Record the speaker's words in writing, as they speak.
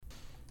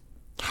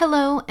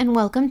Hello, and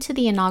welcome to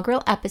the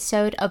inaugural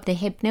episode of the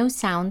Hypno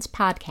Soundz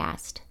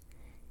podcast,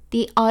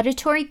 the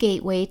auditory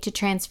gateway to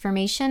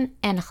transformation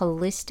and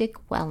holistic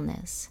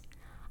wellness.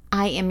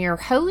 I am your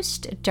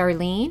host,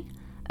 Darlene,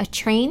 a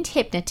trained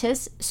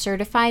hypnotist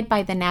certified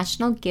by the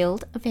National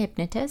Guild of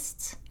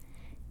Hypnotists,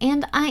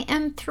 and I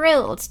am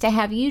thrilled to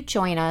have you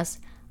join us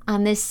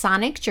on this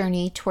sonic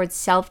journey towards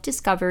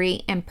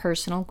self-discovery and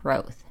personal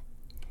growth.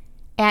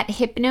 At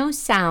Hypno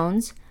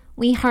Soundz,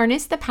 we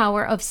harness the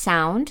power of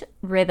sound,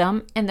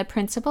 rhythm, and the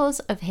principles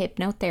of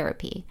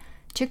hypnotherapy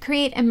to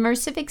create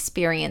immersive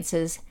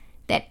experiences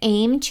that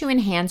aim to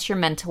enhance your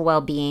mental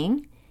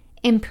well-being,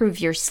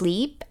 improve your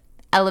sleep,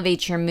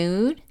 elevate your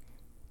mood,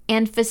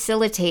 and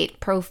facilitate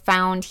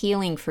profound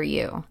healing for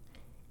you.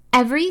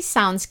 Every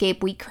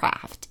soundscape we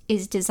craft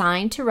is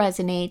designed to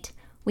resonate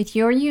with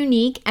your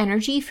unique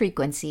energy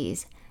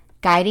frequencies,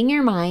 guiding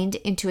your mind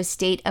into a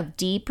state of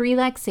deep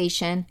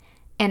relaxation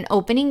and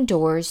opening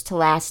doors to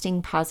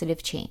lasting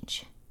positive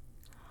change.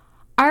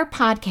 Our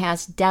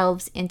podcast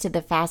delves into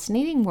the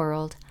fascinating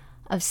world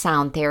of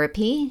sound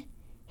therapy,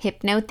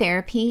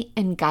 hypnotherapy,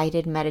 and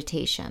guided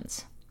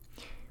meditations.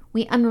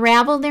 We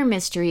unravel their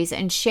mysteries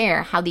and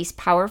share how these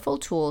powerful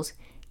tools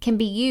can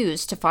be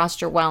used to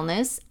foster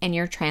wellness and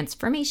your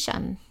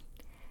transformation.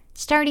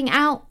 Starting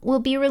out, we'll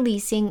be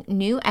releasing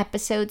new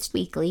episodes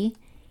weekly.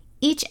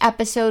 Each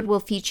episode will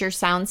feature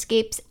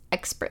soundscapes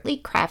expertly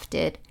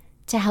crafted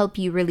to help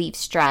you relieve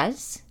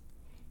stress,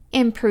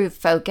 improve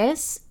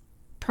focus,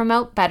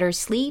 promote better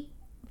sleep,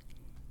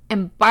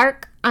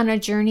 embark on a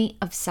journey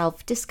of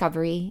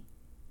self-discovery,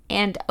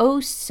 and oh,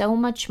 so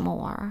much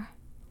more.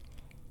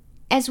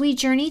 As we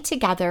journey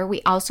together,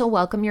 we also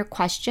welcome your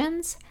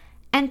questions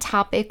and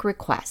topic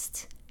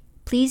requests.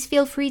 Please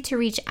feel free to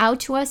reach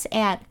out to us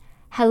at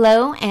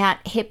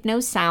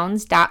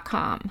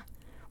hello@hypnosoundz.com.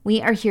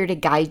 We are here to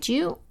guide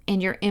you,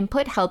 and your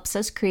input helps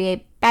us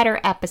create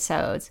better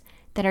episodes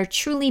that are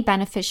truly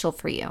beneficial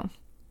for you.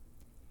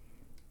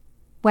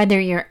 Whether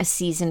you're a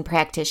seasoned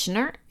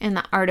practitioner in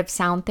the art of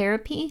sound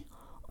therapy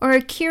or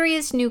a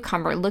curious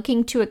newcomer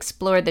looking to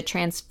explore the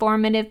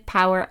transformative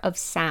power of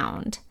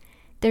sound,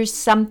 there's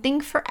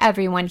something for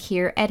everyone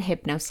here at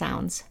Hypno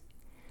Soundz.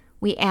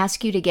 We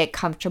ask you to get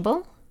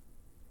comfortable,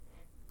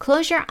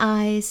 close your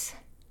eyes,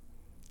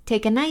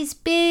 take a nice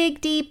big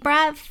deep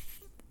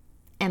breath,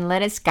 and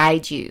let us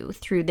guide you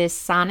through this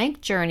sonic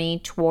journey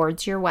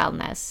towards your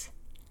wellness.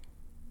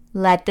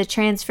 Let the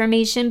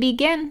transformation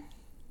begin.